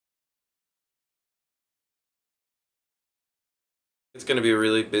It's going to be a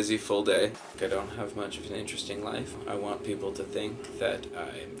really busy full day. I don't have much of an interesting life. I want people to think that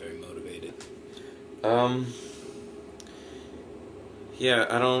I am very motivated. Yeah,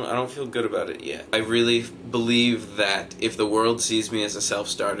 I don't feel good about it yet. I really believe that if the world sees me as a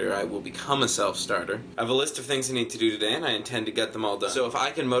self-starter, I will become a self-starter. I have a list of things I need to do today, and I intend to get them all done. So if I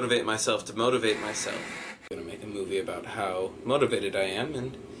can motivate myself to motivate myself, I'm gonna make a movie about how motivated I am,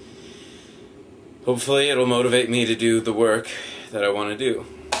 and hopefully it'll motivate me to do the work that I want to do.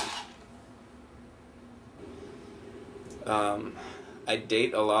 I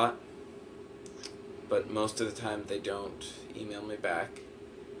date a lot, but most of the time they don't email me back.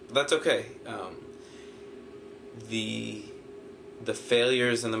 But that's okay. The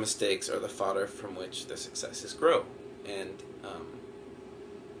failures and the mistakes are the fodder from which the successes grow. And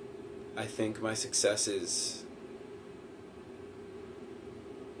I think my successes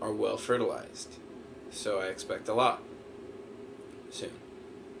are well fertilized. So I expect a lot soon.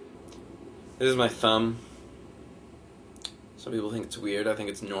 This is my thumb. Some people think it's weird. I think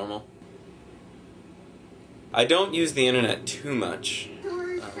it's normal. I don't use the internet too much.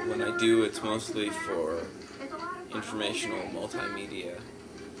 When I do, it's mostly for informational multimedia.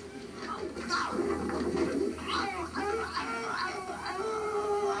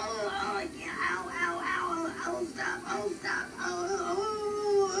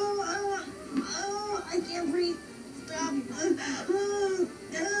 I can't breathe. Stop.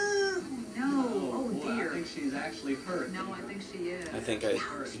 I think she's actually hurt. No, I think she is. I think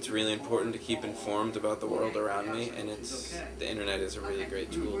it's really important to keep informed about the world around me, and the internet is a really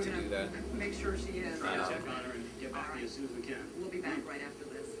great tool to do that. Make sure she is. Try to check on her and get back to you as soon as we can. We'll be back right after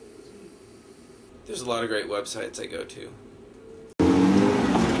this. There's a lot of great websites I go to.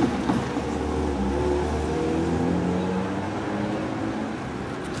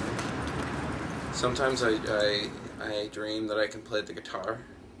 Sometimes I dream that I can play the guitar.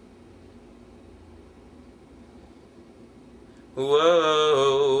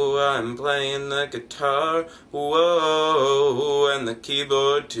 Whoa, I'm playing the guitar, whoa, and the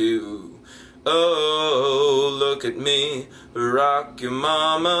keyboard too. Oh, look at me, rock your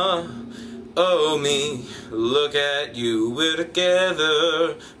mama. Oh, me, look at you, we're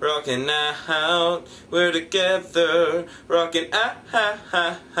together, rockin' out. We're together, rockin'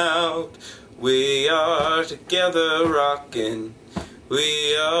 out. We are together rockin'.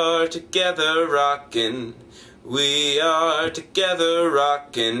 We are together rockin'. We are together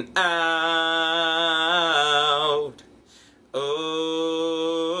rockin' out.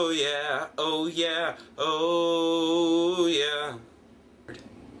 Oh yeah, oh yeah, oh yeah.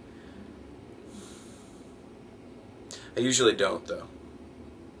 I usually don't though.